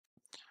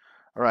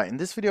All right, in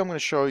this video, I'm going to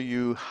show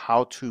you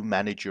how to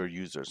manage your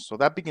users. So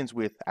that begins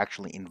with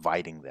actually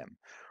inviting them,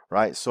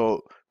 right?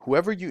 So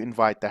whoever you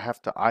invite, they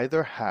have to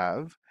either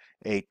have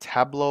a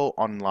Tableau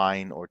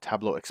Online or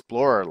Tableau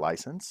Explorer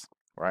license,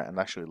 right? And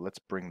actually, let's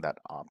bring that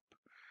up,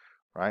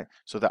 right?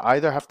 So they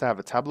either have to have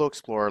a Tableau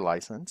Explorer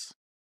license,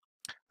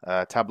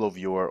 Tableau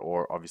Viewer,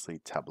 or obviously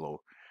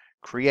Tableau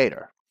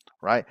Creator,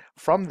 right?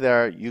 From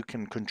there, you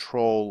can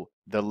control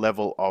the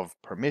level of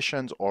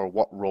permissions or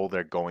what role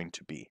they're going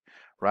to be,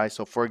 right?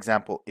 So for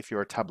example, if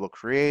you're a Tableau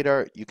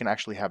creator, you can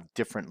actually have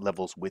different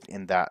levels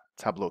within that.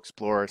 Tableau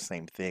Explorer,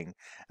 same thing,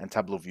 and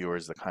Tableau Viewer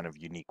is the kind of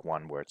unique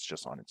one where it's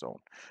just on its own.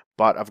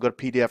 But I've got a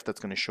PDF that's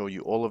going to show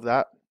you all of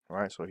that,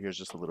 right? So here's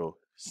just a little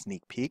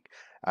sneak peek.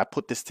 I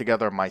put this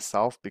together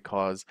myself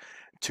because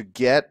to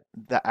get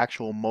the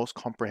actual most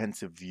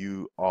comprehensive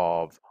view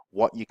of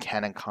what you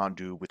can and can't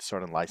do with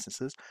certain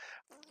licenses,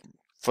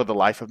 for the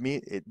life of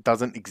me, it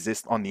doesn't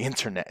exist on the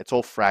internet. It's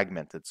all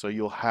fragmented. So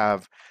you'll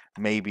have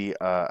maybe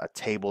a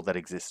table that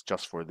exists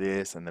just for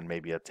this, and then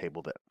maybe a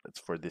table that's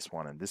for this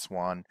one and this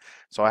one.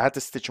 So I had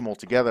to stitch them all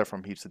together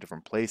from heaps of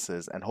different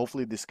places, and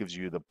hopefully this gives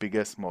you the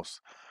biggest,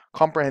 most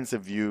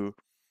comprehensive view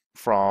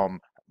from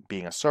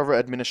being a server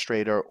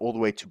administrator all the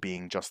way to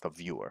being just a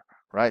viewer,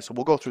 right? So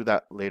we'll go through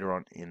that later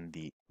on in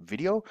the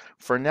video.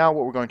 For now,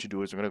 what we're going to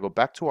do is we're going to go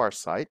back to our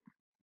site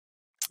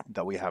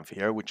that we have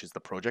here, which is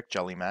the project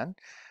Jellyman.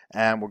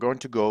 And we're going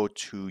to go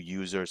to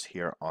users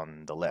here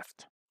on the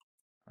left.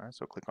 All right,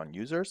 so click on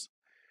users.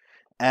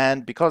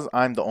 And because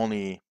I'm the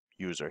only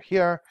user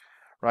here,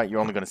 right,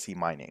 you're only going to see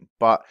my name.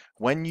 But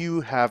when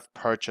you have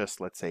purchased,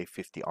 let's say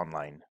 50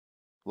 online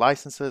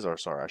licenses, or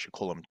sorry, I should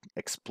call them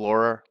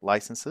Explorer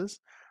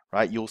licenses,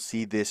 right, you'll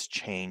see this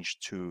change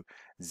to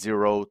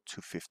 0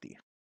 to 50,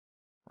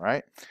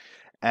 right?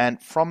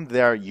 And from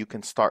there, you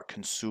can start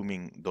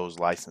consuming those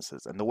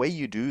licenses. And the way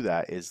you do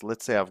that is,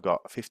 let's say I've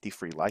got 50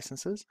 free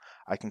licenses.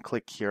 I can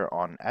click here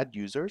on add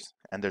users,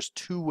 and there's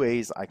two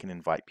ways I can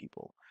invite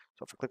people.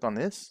 So if I click on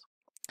this,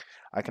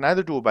 I can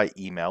either do it by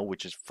email,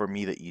 which is for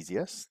me the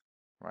easiest,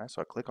 right?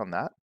 So I click on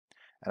that,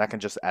 and I can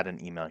just add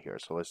an email here.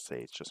 So let's say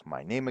it's just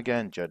my name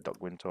again,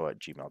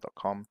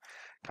 jed.winto@gmail.com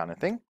kind of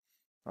thing,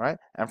 all right?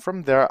 And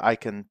from there, I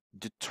can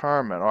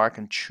determine, or I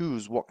can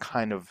choose what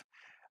kind of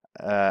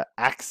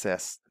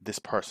access this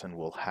person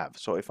will have.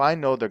 So if I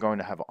know they're going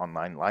to have an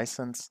online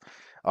license,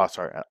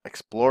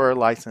 Explorer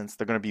license,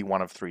 they're going to be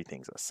one of three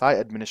things: a site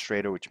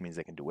administrator, which means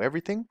they can do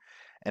everything;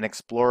 an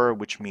Explorer,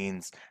 which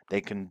means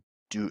they can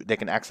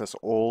access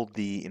all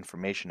the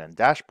information and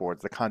dashboards.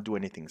 They can't do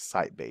anything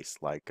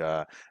site-based like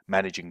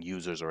managing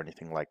users or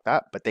anything like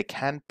that, but they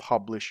can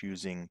publish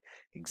using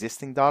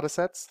existing data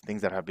sets,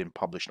 things that have been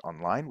published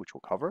online, which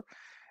we'll cover.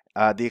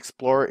 The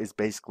Explorer is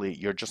basically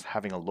you're just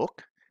having a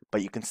look,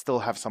 but you can still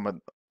have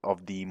some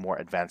of the more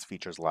advanced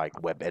features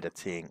like web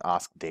editing,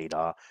 ask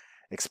data,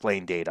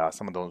 explain data,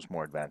 some of those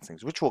more advanced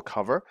things, which we'll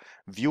cover.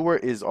 Viewer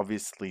is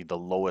obviously the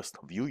lowest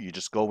view. You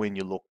just go in,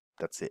 you look,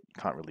 that's it.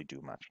 You can't really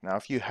do much. Now,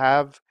 if you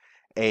have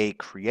a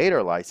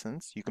creator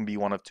license, you can be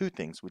one of two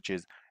things, which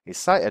is a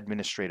site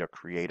administrator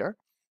creator,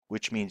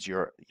 which means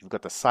you've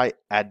got the site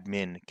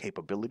admin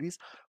capabilities,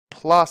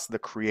 plus the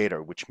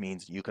creator, which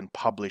means you can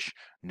publish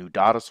new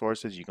data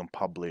sources, you can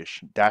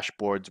publish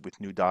dashboards with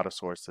new data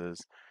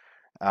sources.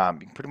 You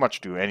can pretty much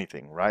do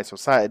anything, right? So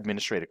site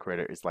administrator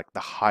creator is like the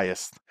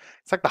highest,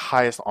 it's like the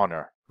highest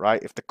honor,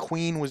 right? If the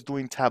queen was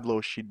doing Tableau,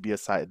 she'd be a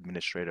site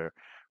administrator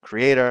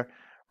creator,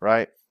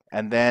 right?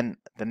 And then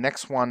the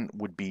next one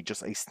would be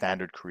just a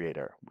standard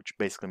creator, which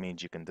basically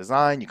means you can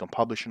design, you can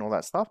publish and all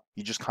that stuff.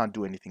 You just can't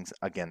do anything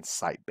again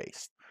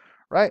site-based,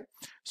 right?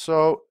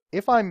 So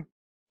if I'm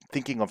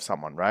thinking of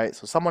someone, right?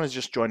 So someone has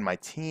just joined my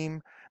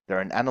team. They're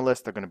an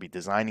analyst. They're going to be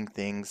designing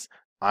things.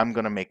 I'm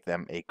going to make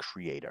them a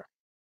creator.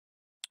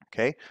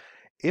 Okay.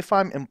 If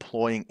I'm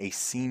employing a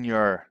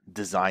senior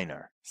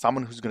designer,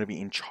 someone who's going to be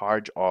in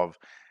charge of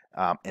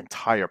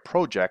entire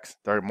projects,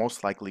 they're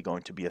most likely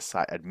going to be a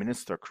site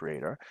administrator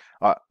creator,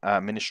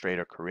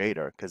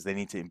 because they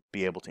need to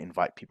be able to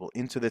invite people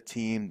into the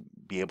team,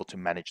 be able to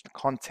manage the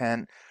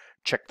content,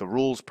 check the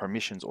rules,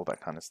 permissions, all that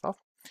kind of stuff.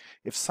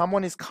 If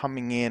someone is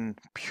coming in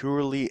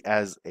purely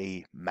as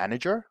a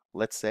manager,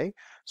 let's say,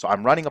 so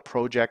I'm running a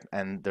project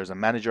and there's a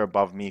manager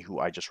above me who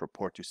I just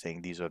report to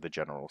saying these are the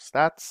general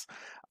stats,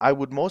 I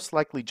would most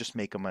likely just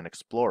make them an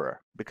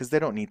explorer because they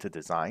don't need to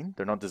design.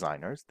 They're not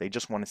designers. They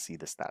just want to see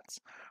the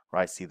stats,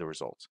 right? See the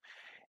results.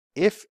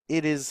 If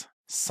it is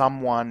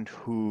someone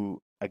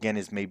who, again,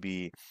 is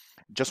maybe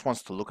just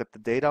wants to look at the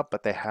data,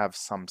 but they have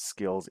some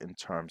skills in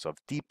terms of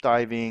deep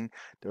diving,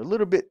 they're a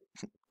little bit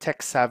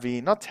tech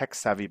savvy, not tech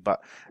savvy, but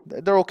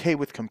they're okay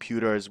with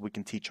computers. We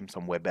can teach them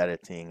some web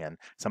editing and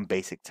some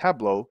basic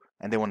Tableau,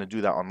 and they want to do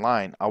that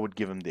online. I would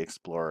give them the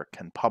Explorer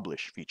Can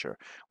Publish feature,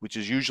 which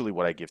is usually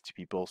what I give to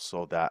people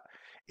so that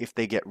if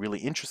they get really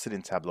interested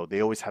in Tableau,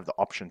 they always have the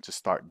option to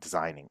start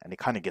designing, and it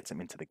kind of gets them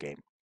into the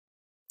game.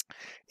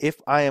 If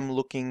I am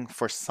looking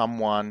for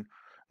someone,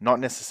 not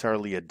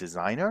necessarily a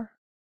designer,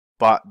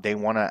 but they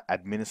want to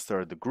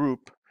administer the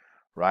group,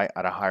 right?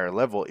 At a higher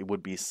level, it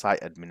would be Site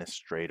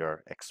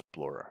Administrator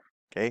Explorer.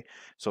 Okay,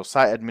 so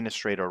Site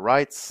Administrator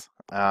rights,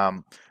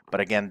 but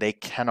again, they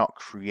cannot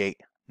create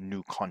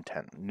new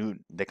content.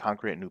 They can't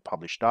create new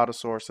published data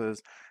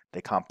sources.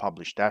 They can't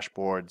publish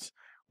dashboards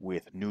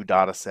with new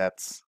data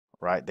sets,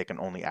 right? They can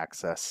only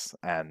access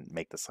and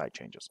make the site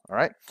changes. All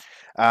right.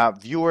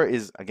 Viewer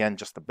is again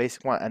just the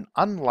basic one, and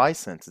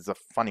unlicensed is a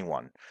funny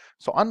one.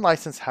 So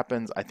unlicensed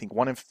happens, I think,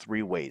 one of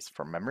three ways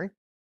from memory.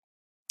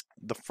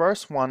 The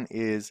first one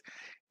is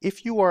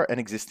if you are an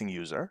existing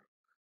user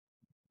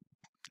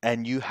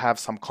and you have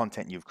some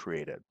content you've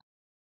created,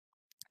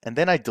 and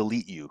then I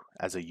delete you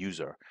as a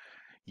user,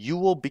 you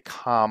will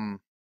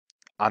become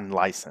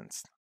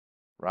unlicensed,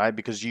 right?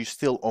 Because you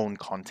still own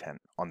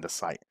content on the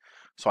site.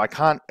 So I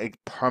can't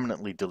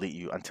permanently delete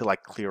you until I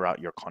clear out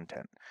your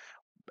content.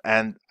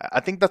 And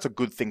I think that's a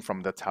good thing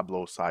from the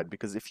Tableau side,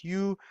 because if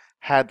you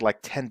had like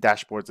 10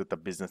 dashboards that the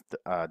business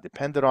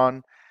depended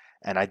on,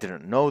 and I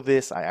didn't know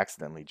this, I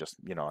accidentally just,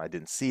 I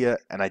didn't see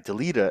it, and I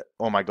delete it,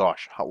 oh my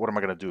gosh, what am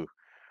I going to do,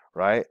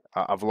 right?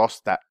 I've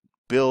lost that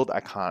build, I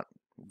can't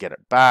get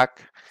it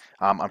back.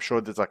 I'm sure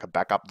there's like a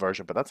backup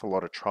version, but that's a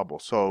lot of trouble.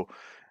 So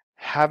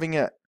having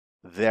it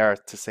there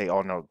to say,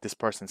 oh no, this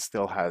person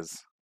still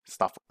has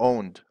stuff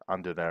owned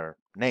under their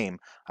name,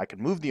 I can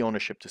move the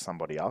ownership to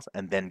somebody else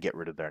and then get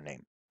rid of their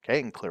name, okay,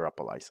 and clear up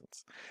a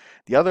license.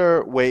 The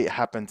other way it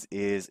happens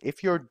is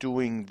if you're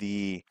doing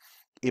the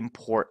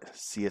import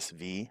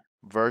CSV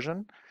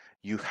version,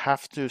 you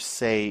have to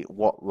say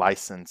what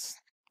license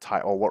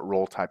type or what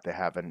role type they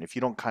have, and if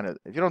you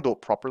don't do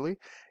it properly,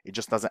 it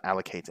just doesn't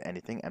allocate to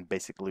anything and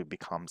basically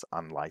becomes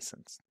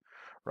unlicensed,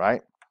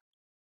 right?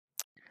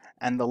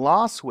 And the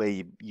last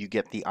way you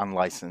get the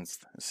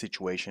unlicensed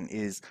situation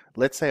is,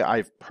 let's say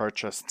I've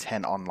purchased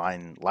 10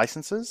 online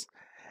licenses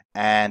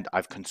and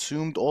I've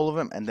consumed all of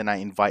them, and then I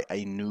invite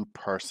a new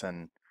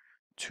person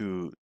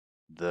to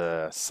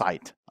the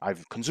site.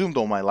 I've consumed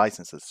all my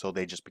licenses, so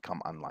they just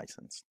become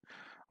unlicensed.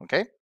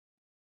 Okay?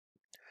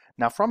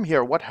 Now from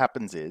here, what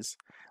happens is,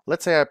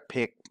 let's say I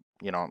pick,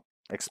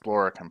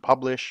 Explorer can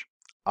publish,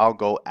 I'll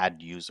go add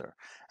user.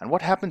 And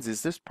what happens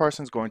is this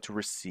person's going to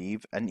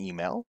receive an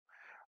email,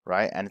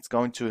 right? And it's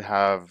going to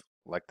have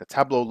like the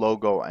Tableau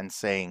logo and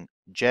saying,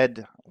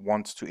 Jed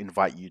wants to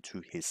invite you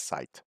to his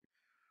site,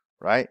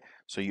 right?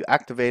 So you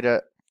activate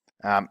it.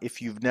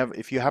 If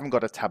you haven't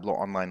got a Tableau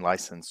online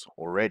license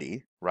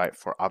already, right,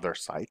 for other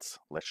sites,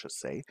 let's just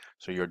say,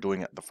 so you're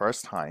doing it the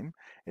first time,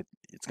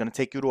 it's going to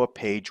take you to a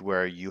page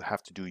where you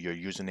have to do your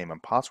username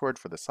and password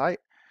for the site.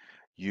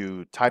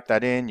 You type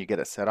that in, you get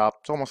it set up.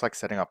 It's almost like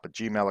setting up a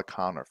Gmail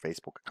account or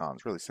Facebook account.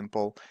 It's really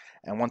simple.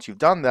 And once you've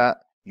done that,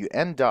 you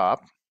end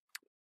up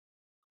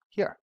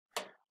here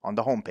on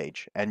the home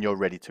page and you're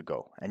ready to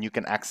go. And you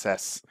can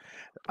access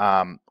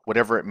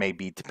whatever it may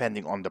be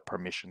depending on the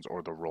permissions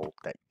or the role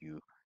that you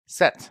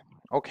set.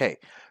 Okay,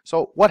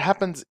 so what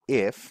happens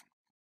if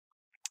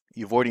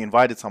you've already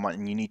invited someone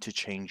and you need to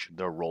change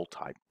the role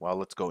type? Well,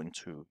 let's go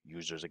into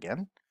users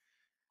again.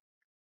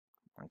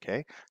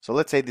 Okay, so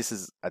let's say this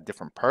is a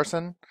different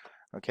person.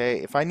 Okay,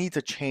 if I need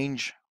to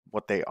change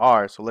what they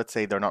are, so let's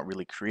say they're not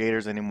really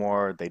creators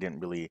anymore, they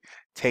didn't really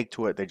take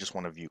to it, they just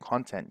want to view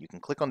content, you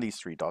can click on these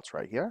three dots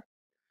right here,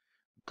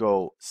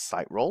 go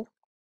site role,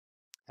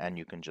 and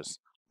you can just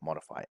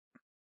modify it.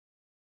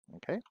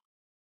 Okay,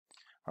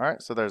 all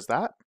right, so there's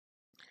that.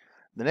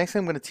 The next thing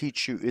I'm going to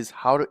teach you is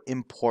how to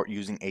import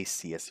using a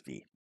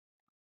CSV.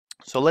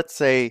 So let's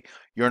say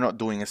you're not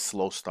doing a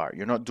slow start.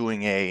 You're not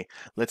doing a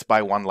let's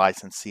buy one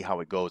license, see how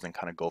it goes, and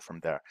kind of go from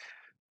there.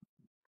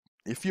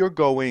 If you're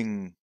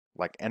going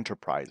like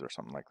enterprise or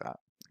something like that,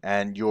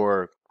 and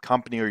your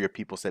company or your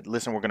people said,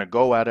 listen, we're going to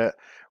go at it,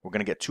 we're going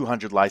to get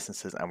 200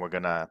 licenses and we're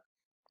going to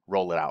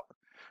roll it out.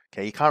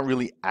 Okay, you can't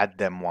really add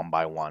them one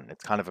by one.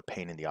 It's kind of a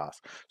pain in the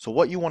ass. So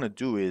what you want to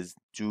do is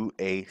do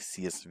a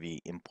CSV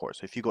import.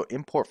 So if you go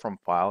import from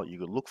file, you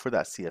go look for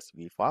that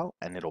CSV file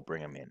and it'll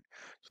bring them in.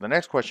 So the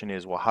next question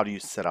is, well, how do you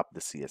set up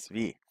the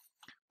CSV?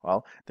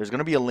 Well, there's going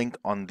to be a link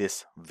on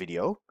this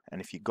video. And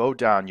if you go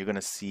down, you're going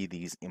to see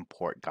these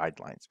import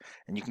guidelines.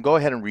 And you can go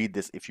ahead and read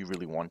this if you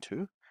really want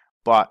to.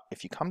 But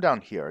if you come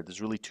down here,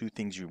 there's really two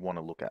things you want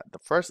to look at. The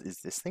first is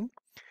this thing.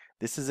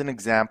 This is an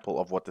example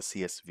of what the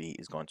CSV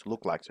is going to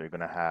look like. So you're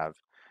going to have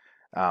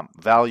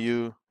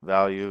value,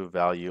 value,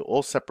 value,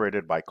 all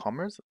separated by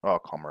commas,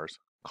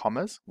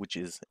 which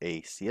is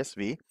a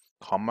CSV,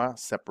 comma,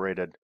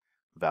 separated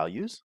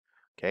values.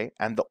 Okay,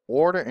 and the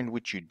order in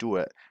which you do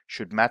it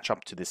should match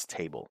up to this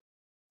table,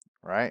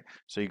 right?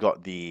 So you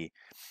got the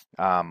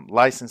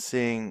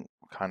licensing,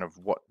 kind of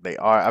what they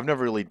are. I've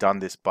never really done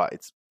this, but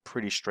it's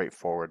pretty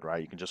straightforward,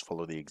 right? You can just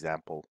follow the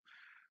example,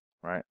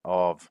 right,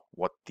 of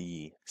what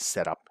the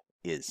setup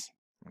is.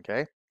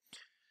 Okay,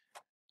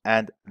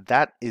 and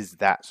that is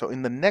that. So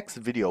in the next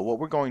video, what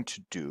we're going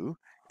to do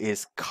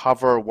is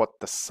cover what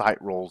the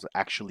site roles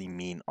actually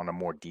mean on a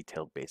more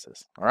detailed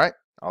basis. All right,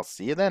 I'll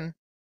see you then.